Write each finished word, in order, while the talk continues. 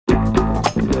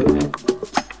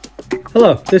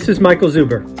Hello, this is Michael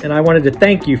Zuber, and I wanted to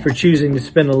thank you for choosing to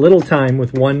spend a little time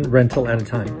with one rental at a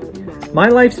time. My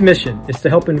life's mission is to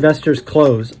help investors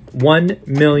close 1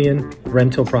 million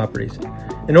rental properties.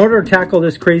 In order to tackle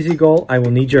this crazy goal, I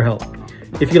will need your help.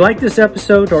 If you like this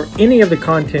episode or any of the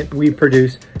content we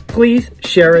produce, please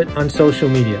share it on social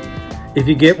media. If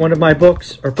you get one of my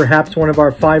books or perhaps one of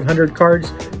our 500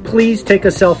 cards, please take a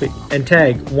selfie and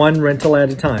tag one rental at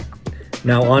a time.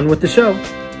 Now on with the show.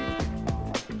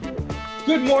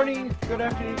 Good morning, good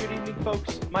afternoon, good evening,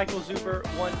 folks. Michael Zuber,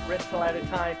 one rental at a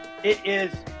time. It is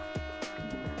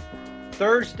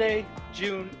Thursday,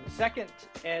 June 2nd,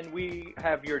 and we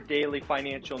have your daily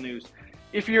financial news.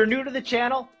 If you're new to the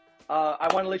channel, I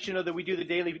want to let you know that we do the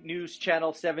daily news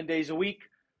channel 7 days a week.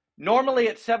 Normally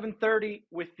at 7:30,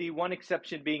 with the one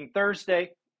exception being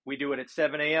Thursday. We do it at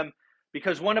 7 a.m.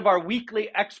 because one of our weekly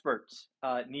experts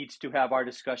needs to have our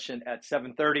discussion at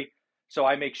 7:30. So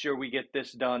I make sure we get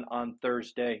this done on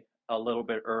Thursday a little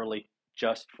bit early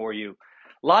just for you.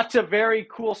 Lots of very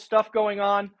cool stuff going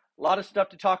on. A lot of stuff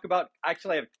to talk about.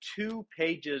 Actually, I have 2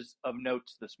 pages of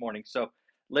notes this morning. So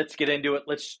let's get into it.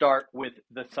 Let's start with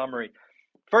the summary.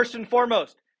 First and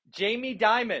foremost, Jamie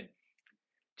Dimon.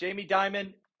 Jamie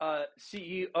Dimon,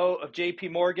 CEO of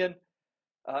JP Morgan.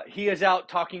 He is out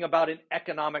talking about an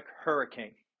economic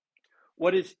hurricane.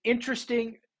 What is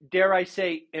interesting, dare I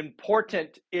say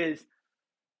important, is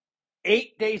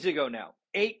 8 days ago,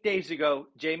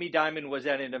 Jamie Dimon was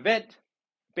at an event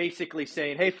basically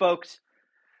saying, hey, folks,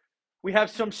 we have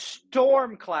some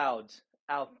storm clouds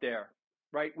out there,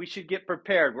 right? We should get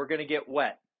prepared. We're going to get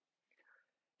wet.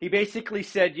 He basically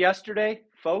said yesterday,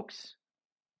 folks,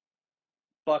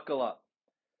 buckle up.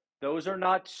 Those are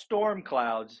not storm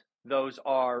clouds. Those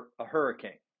are a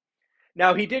hurricane.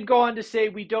 Now, he did go on to say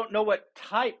we don't know what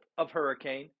type of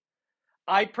hurricane.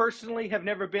 I personally have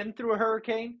never been through a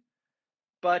hurricane.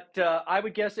 But I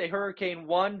would guess a Hurricane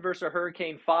 1 versus a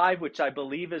Hurricane 5, which I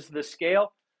believe is the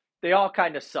scale, they all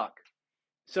kind of suck.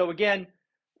 So again,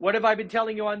 what have I been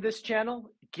telling you on this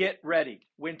channel? Get ready.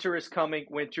 Winter is coming.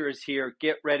 Winter is here.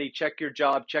 Get ready. Check your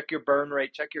job. Check your burn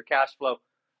rate. Check your cash flow.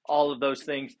 All of those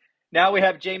things. Now we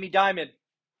have Jamie Dimon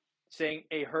saying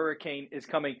a hurricane is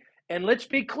coming. And let's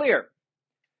be clear.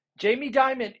 Jamie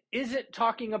Dimon isn't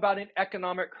talking about an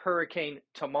economic hurricane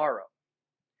tomorrow.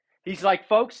 He's like,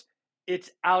 folks,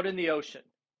 it's out in the ocean.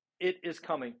 It is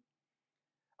coming.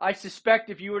 I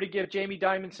suspect if you were to give Jamie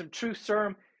Dimon some truth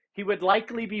serum, he would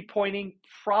likely be pointing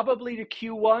probably to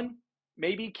Q1,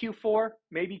 maybe Q4,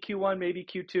 maybe Q1, maybe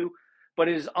Q2, but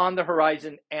it is on the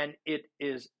horizon and it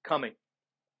is coming.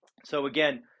 So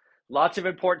again, lots of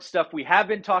important stuff we have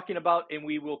been talking about and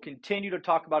we will continue to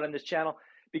talk about on this channel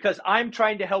because I'm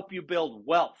trying to help you build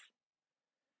wealth.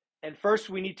 And first,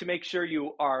 we need to make sure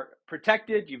you are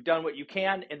protected, you've done what you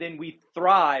can, and then we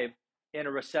thrive in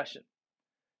a recession.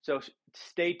 So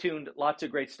stay tuned. Lots of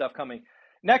great stuff coming.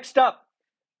 Next up,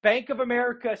 Bank of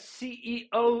America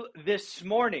CEO this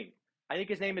morning. I think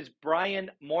his name is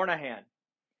Brian Moynihan.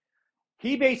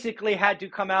 He basically had to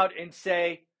come out and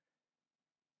say,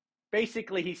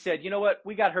 he said, you know what?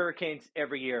 We got hurricanes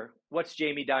every year. What's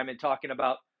Jamie Dimon talking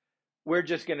about? We're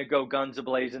just going to go guns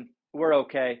a-blazing. We're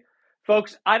okay.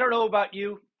 Folks, I don't know about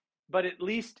you, but at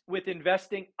least with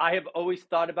investing, I have always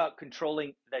thought about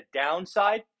controlling the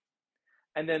downside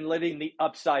and then letting the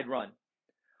upside run.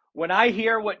 When I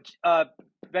hear what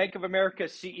Bank of America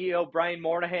CEO Brian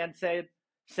Moynihan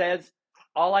says,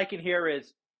 all I can hear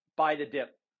is buy the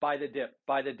dip, buy the dip,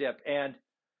 buy the dip. And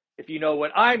if you know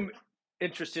what I'm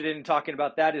interested in talking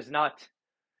about, that is not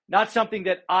something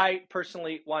that I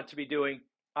personally want to be doing.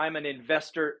 I'm an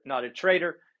investor, not a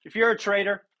trader. If you're a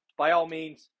trader, by all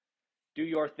means, do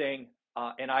your thing,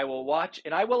 and I will watch,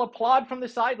 and I will applaud from the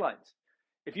sidelines.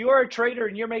 If you are a trader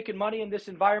and you're making money in this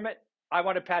environment, I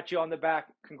want to pat you on the back.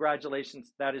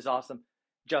 Congratulations. That is awesome.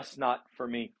 Just not for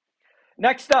me.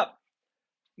 Next up,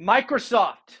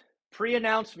 Microsoft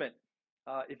pre-announcement.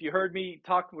 If you heard me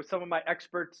talk with some of my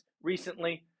experts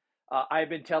recently, I've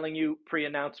been telling you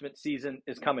pre-announcement season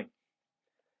is coming.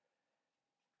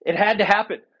 It had to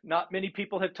happen. Not many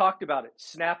people have talked about it.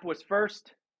 Snap was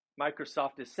first.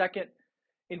 Microsoft is second.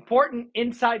 Important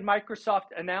inside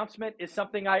Microsoft announcement is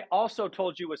something I also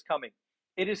told you was coming.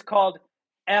 It is called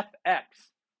FX,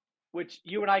 which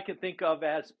you and I can think of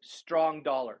as strong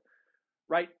dollar,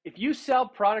 right? If you sell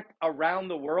product around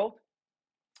the world,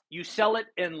 you sell it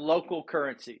in local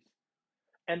currencies.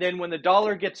 And then when the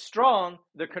dollar gets strong,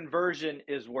 the conversion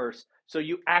is worse. So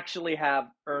you actually have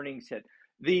earnings hit.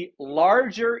 The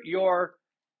larger your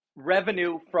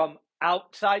revenue from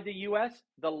outside the US,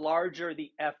 the larger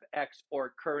the FX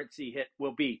or currency hit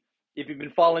will be. If you've been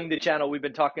following the channel, we've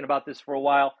been talking about this for a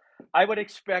while. I would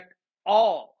expect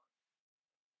all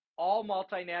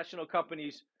multinational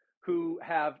companies who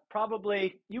have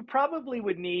you probably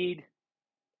would need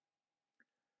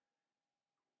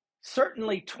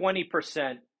certainly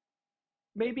 20%,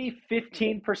 maybe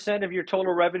 15% of your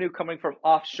total revenue coming from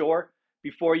offshore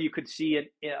before you could see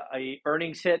a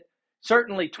earnings hit.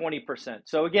 Certainly 20%.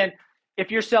 So again,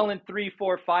 if you're selling 3,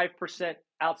 4, 5%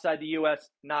 outside the US,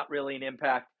 not really an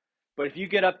impact. But if you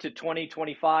get up to 20,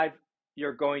 25,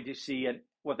 you're going to see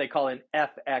what they call an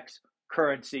FX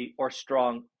currency or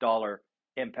strong dollar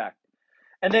impact.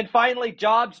 And then finally,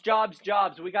 jobs.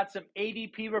 We got some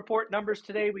ADP report numbers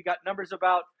today. We got numbers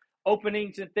about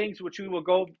openings and things, which we will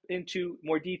go into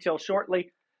more detail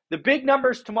shortly. The big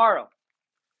numbers tomorrow,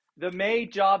 the May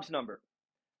jobs number.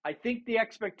 I think the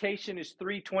expectation is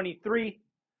 323.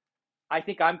 I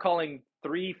think I'm calling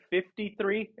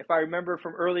 353, if I remember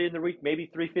from earlier in the week, maybe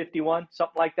 351,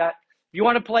 something like that. If you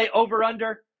want to play over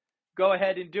under, go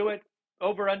ahead and do it.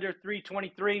 Over under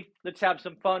 323. Let's have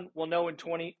some fun. We'll know in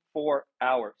 24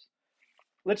 hours.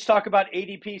 Let's talk about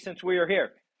ADP since we are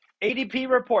here. ADP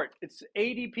report. It's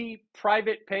ADP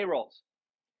private payrolls.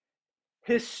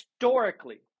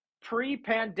 Historically,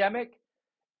 pre-pandemic,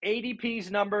 ADP's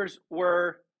numbers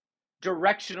were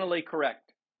directionally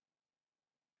correct.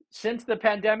 Since the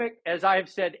pandemic, as I have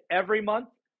said every month,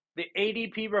 the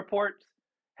ADP reports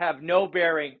have no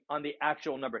bearing on the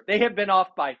actual number. They have been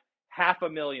off by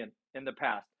 500,000 in the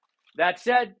past. That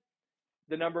said,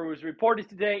 the number was reported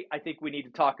today. I think we need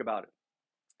to talk about it.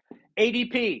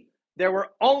 ADP, there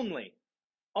were only,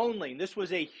 this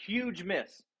was a huge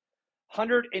miss,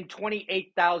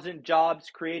 128,000 jobs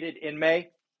created in May.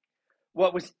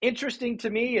 What was interesting to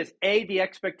me is the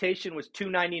expectation was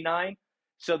 299,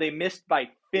 so they missed by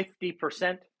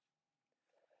 50%.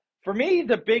 For me,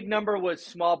 the big number was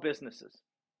small businesses.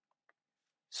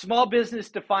 Small business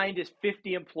defined as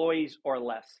 50 employees or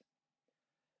less.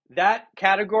 That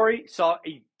category saw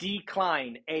a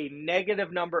decline, a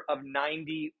negative number of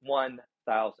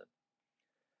 91,000.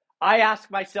 I ask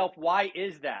myself, why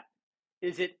is that?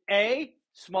 Is it A,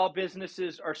 small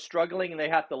businesses are struggling and they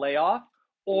have to lay off?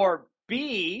 Or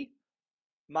B,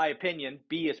 my opinion,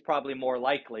 B is probably more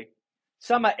likely.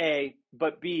 Some are A,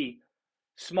 but B,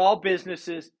 small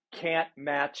businesses can't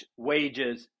match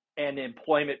wages and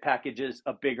employment packages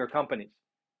of bigger companies.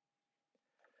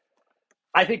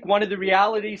 I think one of the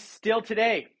realities still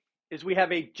today is we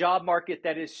have a job market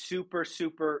that is super,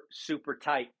 super, super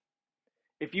tight.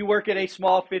 If you work at a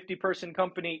small 50-person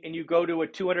company and you go to a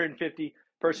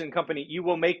 250-person company, you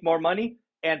will make more money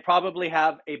and probably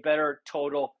have a better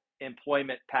total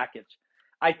employment package.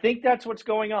 I think that's what's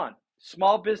going on.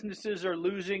 Small businesses are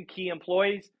losing key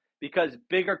employees because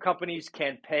bigger companies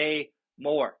can pay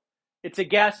more. It's a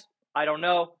guess. I don't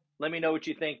know. Let me know what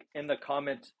you think in the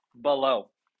comments below.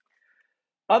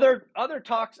 Other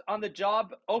talks on the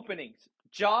job openings.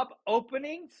 Job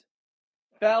openings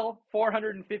fell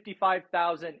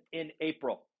 455,000 in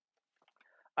April.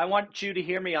 I want you to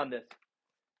hear me on this.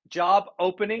 Job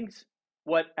openings,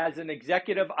 what as an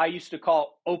executive I used to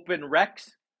call open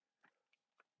recs,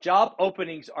 job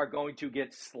openings are going to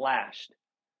get slashed.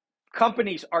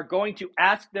 Companies are going to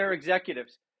ask their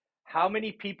executives, how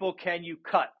many people can you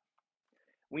cut?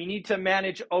 We need to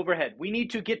manage overhead. We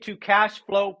need to get to cash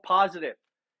flow positive.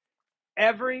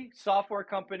 Every software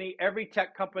company, every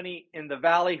tech company in the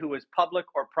Valley who is public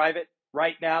or private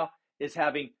right now is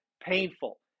having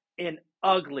painful and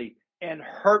ugly and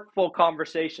hurtful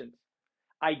conversations.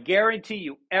 I guarantee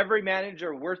you, every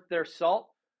manager worth their salt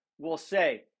will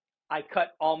say, I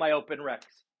cut all my open recs.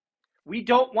 We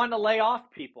don't want to lay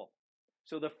off people.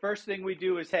 So the first thing we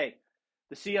do is, hey,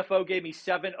 the CFO gave me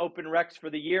 7 open recs for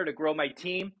the year to grow my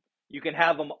team. You can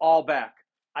have them all back.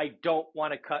 I don't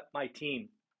want to cut my team.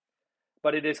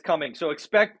 But it is coming. So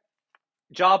expect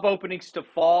job openings to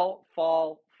fall.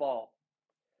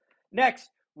 Next,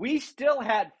 we still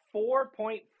had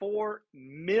 4.4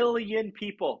 million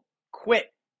people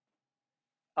quit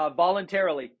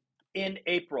voluntarily in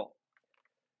April.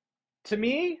 To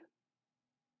me,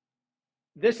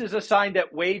 this is a sign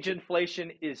that wage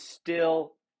inflation is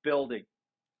still building.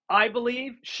 I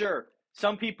believe, sure,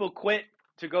 some people quit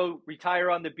to go retire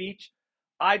on the beach.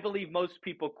 I believe most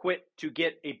people quit to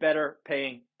get a better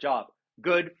paying job.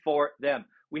 Good for them.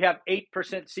 We have 8%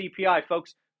 CPI,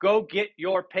 folks. Go get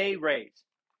your pay raise.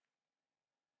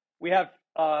 We have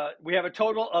a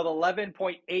total of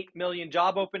 11.8 million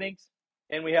job openings,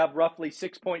 and we have roughly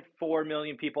 6.4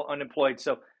 million people unemployed.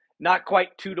 So not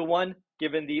quite 2 to 1,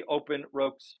 given the open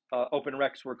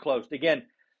recs were closed. Again,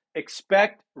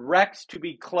 expect recs to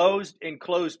be closed and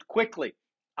closed quickly.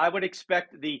 I would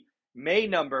expect the May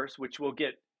numbers, which we'll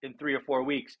get in 3 or 4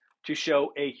 weeks, to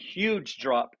show a huge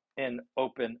drop in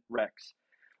open recs.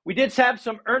 We did have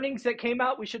some earnings that came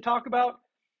out we should talk about.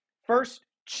 First,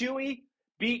 Chewy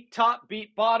beat top,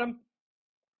 beat bottom.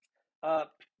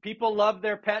 People love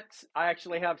their pets. I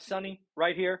actually have Sunny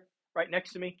right here, right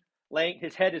next to me, laying.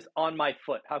 His head is on my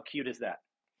foot. How cute is that?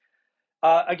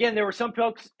 Again, there were some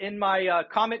folks in my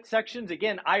comment sections.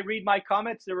 Again, I read my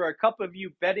comments. There were a couple of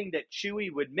you betting that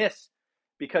Chewy would miss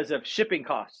because of shipping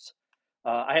costs.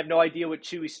 I have no idea what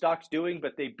Chewy stock's doing,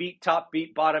 but they beat top,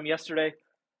 beat bottom yesterday,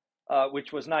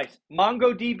 which was nice.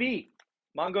 MongoDB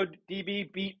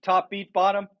beat top, beat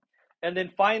bottom. And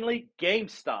then finally,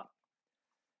 GameStop.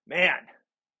 Man,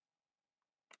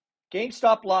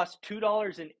 GameStop lost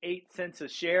 $2.08 a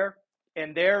share,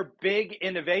 and their big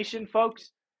innovation,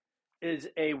 folks, is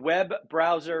a web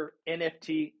browser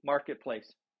NFT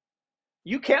marketplace.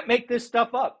 You can't make this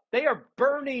stuff up. They are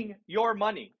burning your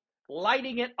money,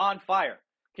 lighting it on fire.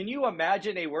 Can you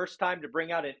imagine a worse time to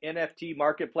bring out an NFT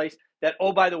marketplace that,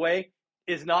 oh, by the way,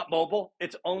 is not mobile?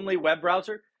 It's only web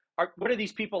browser? What are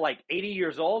these people, like 80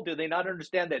 years old? Do they not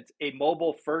understand that it's a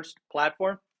mobile-first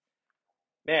platform?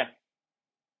 Man,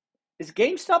 is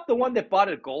GameStop the one that bought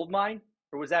a gold mine,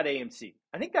 or was that AMC?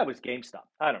 I think that was GameStop.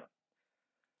 I don't know.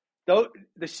 Though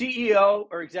the CEO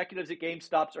or executives at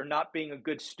GameStops are not being a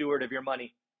good steward of your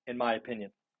money, in my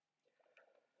opinion.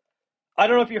 I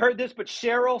don't know if you heard this, but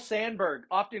Sheryl Sandberg,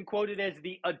 often quoted as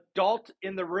the adult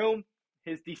in the room,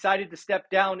 has decided to step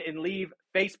down and leave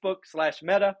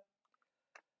Facebook/Meta.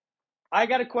 I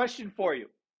got a question for you.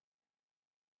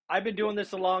 I've been doing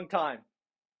this a long time.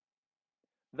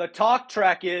 The talk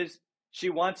track is she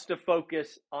wants to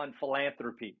focus on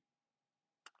philanthropy.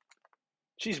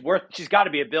 She's got to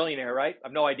be a billionaire, right? I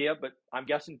have no idea, but I'm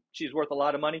guessing she's worth a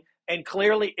lot of money. And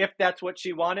clearly, if that's what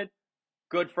she wanted,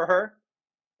 good for her.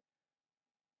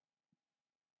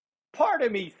 Part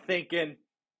of me thinking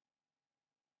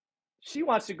she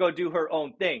wants to go do her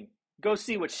own thing. Go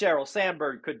see what Sheryl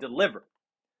Sandberg could deliver.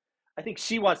 I think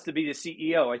she wants to be the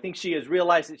CEO. I think she has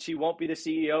realized that she won't be the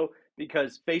CEO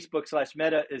because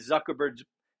Facebook/Meta is Zuckerberg's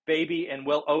baby and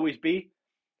will always be.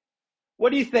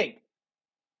 What do you think?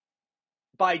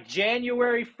 By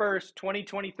January 1st,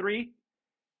 2023,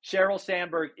 Sheryl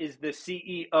Sandberg is the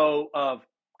CEO of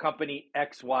company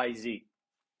XYZ.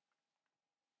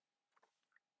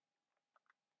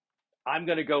 I'm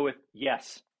going to go with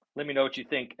yes. Let me know what you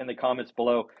think in the comments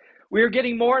below. We are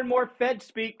getting more and more Fed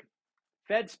speak.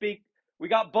 We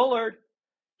got Bullard.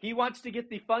 He wants to get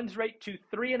the funds rate to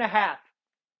 3.5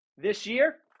 this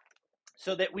year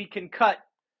so that we can cut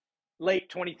late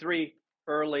 23,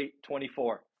 early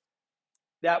 24.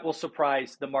 That will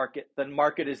surprise the market. The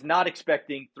market is not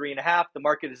expecting 3.5. The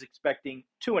market is expecting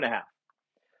 2.5.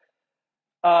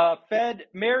 Fed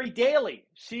Mary Daly,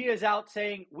 she is out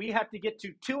saying we have to get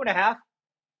to 2.5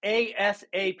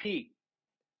 ASAP.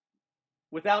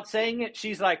 Without saying it,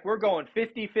 she's like, we're going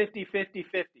 50, 50, 50,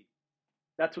 50.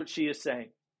 That's what she is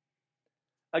saying.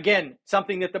 Again,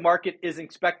 something that the market is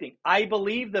expecting. I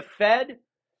believe the Fed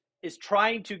is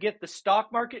trying to get the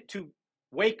stock market to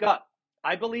wake up.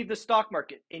 I believe the stock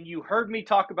market, and you heard me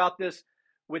talk about this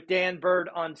with Dan Bird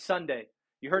on Sunday.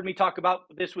 You heard me talk about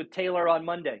this with Taylor on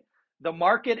Monday. The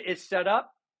market is set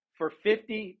up for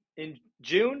 50 in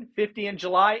June, 50 in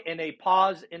July, and a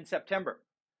pause in September.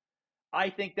 I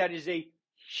think that is a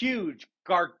huge,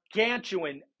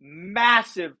 gargantuan,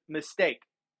 massive mistake.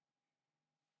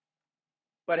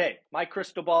 But hey, my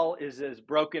crystal ball is as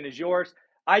broken as yours.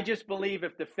 I just believe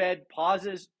if the Fed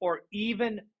pauses or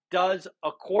even does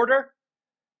a quarter,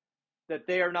 that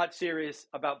they are not serious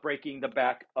about breaking the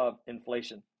back of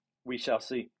inflation. We shall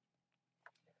see.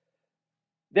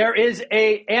 There is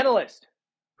an analyst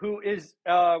who is,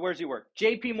 where does he work?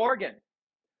 JP Morgan.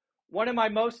 One of my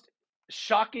most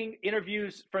shocking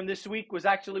interviews from this week was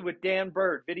actually with Dan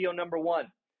Bird, video number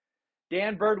 1.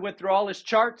 Dan Bird went through all his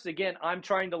charts. Again, I'm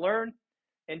trying to learn.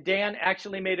 And Dan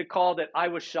actually made a call that I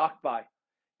was shocked by.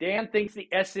 Dan thinks the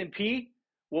S&P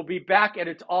will be back at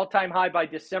its all-time high by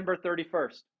December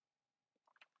 31st.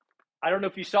 I don't know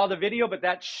if you saw the video, but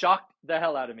that shocked the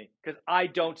hell out of me because I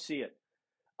don't see it.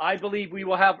 I believe we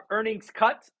will have earnings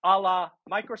cuts a la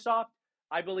Microsoft.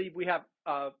 I believe we have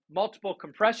multiple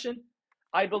compression.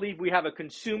 I believe we have a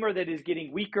consumer that is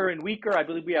getting weaker and weaker. I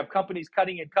believe we have companies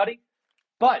cutting and cutting.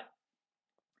 But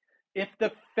if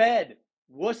the Fed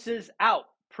wusses out,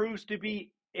 proves to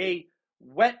be a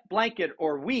wet blanket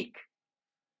or weak,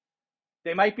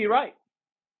 they might be right.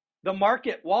 The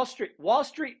market, Wall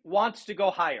Street wants to go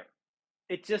higher.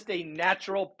 It's just a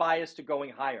natural bias to going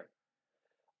higher.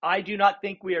 I do not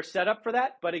think we are set up for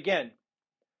that. But again,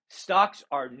 stocks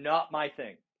are not my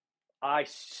thing. I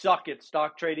suck at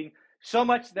stock trading. So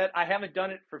much that I haven't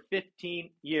done it for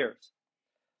 15 years.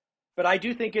 But I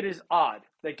do think it is odd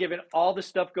that given all the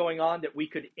stuff going on that we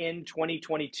could end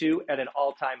 2022 at an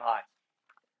all-time high.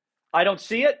 I don't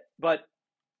see it, but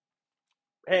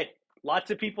hey,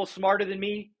 lots of people smarter than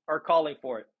me are calling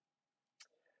for it.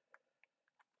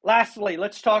 Lastly,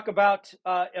 let's talk about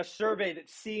a survey that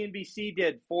CNBC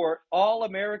did for all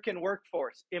American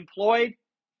workforce, employed,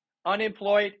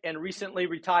 unemployed, and recently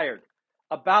retired.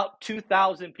 About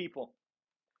 2,000 people.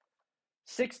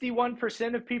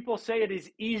 61% of people say it is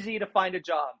easy to find a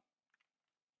job.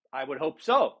 I would hope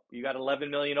so. You got 11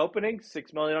 million openings,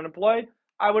 6 million unemployed.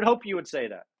 I would hope you would say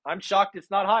that. I'm shocked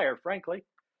it's not higher, frankly.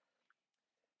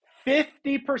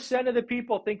 50% of the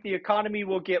people think the economy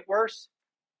will get worse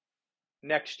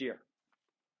next year.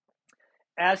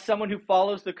 As someone who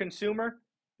follows the consumer,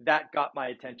 that got my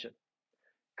attention.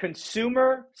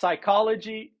 Consumer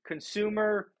psychology,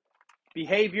 consumer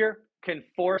behavior can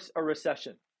force a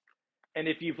recession. And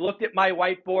if you've looked at my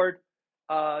whiteboard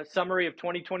summary of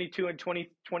 2022 and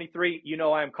 2023, you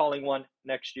know I am calling one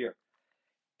next year.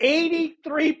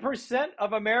 83%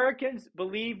 of Americans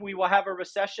believe we will have a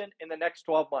recession in the next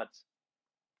 12 months.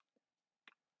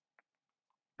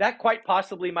 That quite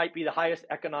possibly might be the highest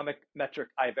economic metric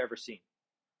I've ever seen.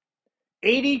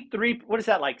 83, what is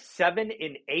that, like 7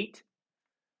 in 8?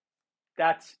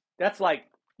 That's like,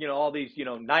 all these,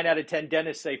 9 out of 10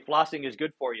 dentists say flossing is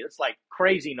good for you. It's like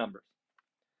crazy numbers.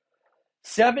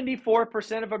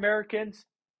 74% of Americans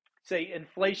say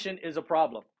inflation is a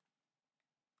problem.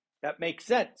 That makes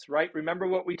sense, right? Remember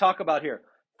what we talk about here.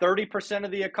 30%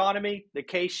 of the economy, the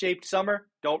K-shaped summer,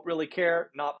 don't really care,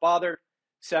 not bothered.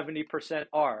 70%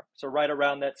 are. So right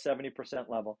around that 70%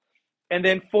 level. And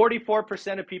then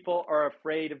 44% of people are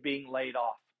afraid of being laid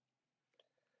off.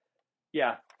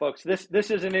 Yeah, folks, this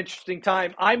is an interesting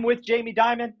time. I'm with Jamie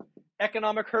Dimon.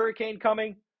 Economic hurricane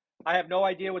coming. I have no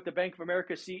idea what the Bank of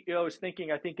America CEO is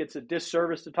thinking. I think it's a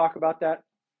disservice to talk about that.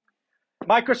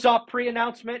 Microsoft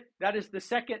pre-announcement, that is the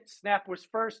second. Snap was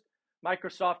first.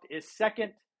 Microsoft is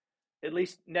second, at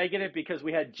least negative, because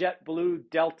we had JetBlue,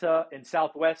 Delta, and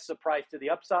Southwest surprise to the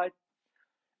upside.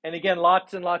 And again,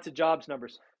 lots and lots of jobs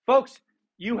numbers. Folks,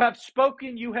 you have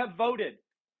spoken, you have voted.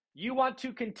 You want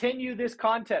to continue this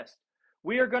contest.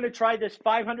 We are going to try this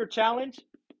 500 challenge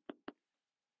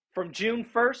from June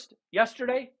 1st,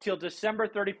 yesterday, till December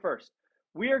 31st.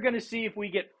 We are going to see if we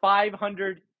get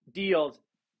 500 deals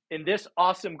in this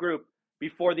awesome group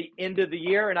before the end of the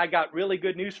year. And I got really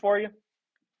good news for you.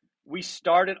 We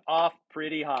started off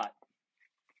pretty hot.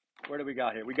 Where do we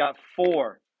got here? We got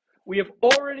 4. We have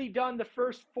already done the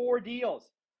first 4 deals.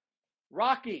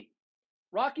 Rocky's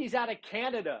out of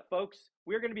Canada, folks.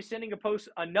 We're going to be sending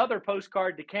another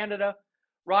postcard to Canada.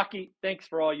 Rocky, thanks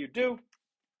for all you do.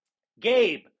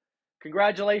 Gabe,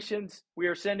 congratulations. We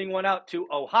are sending one out to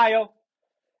Ohio.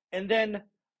 And then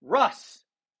Russ,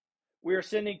 we are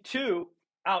sending 2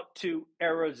 out to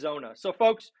Arizona. So,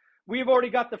 folks, we've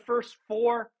already got the first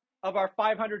 4 of our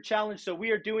 500 challenge, so we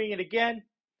are doing it again.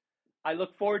 I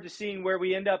look forward to seeing where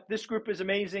we end up. This group is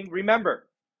amazing. Remember,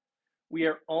 we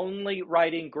are only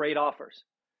writing great offers.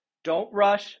 Don't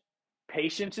rush.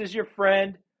 Patience is your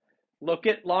friend. Look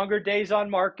at longer days on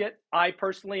market. I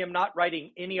personally am not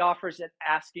writing any offers and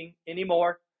asking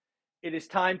anymore. It is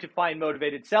time to find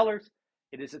motivated sellers.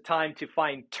 It is a time to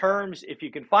find terms if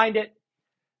you can find it.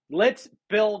 Let's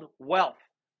build wealth.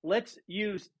 Let's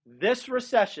use this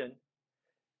recession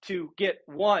to get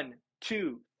 1,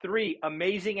 2, 3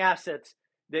 amazing assets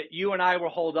that you and I will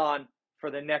hold on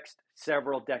for the next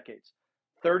several decades.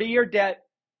 30-year debt,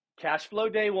 cash flow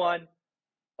day one,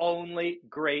 only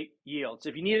great yields.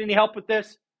 If you need any help with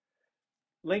this,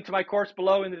 link to my course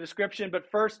below in the description. But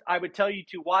first, I would tell you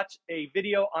to watch a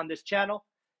video on this channel,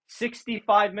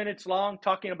 65 minutes long,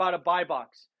 talking about a buy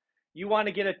box. You want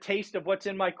to get a taste of what's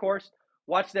in my course?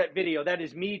 Watch that video. That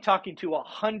is me talking to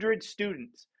 100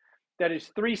 students. That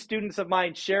is 3 students of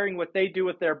mine sharing what they do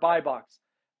with their buy box.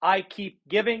 I keep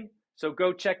giving, so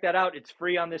go check that out. It's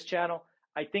free on this channel.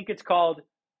 I think it's called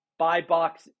Buy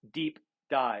Box Deep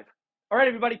Dive. All right,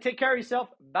 everybody, take care of yourself.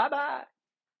 Bye-bye.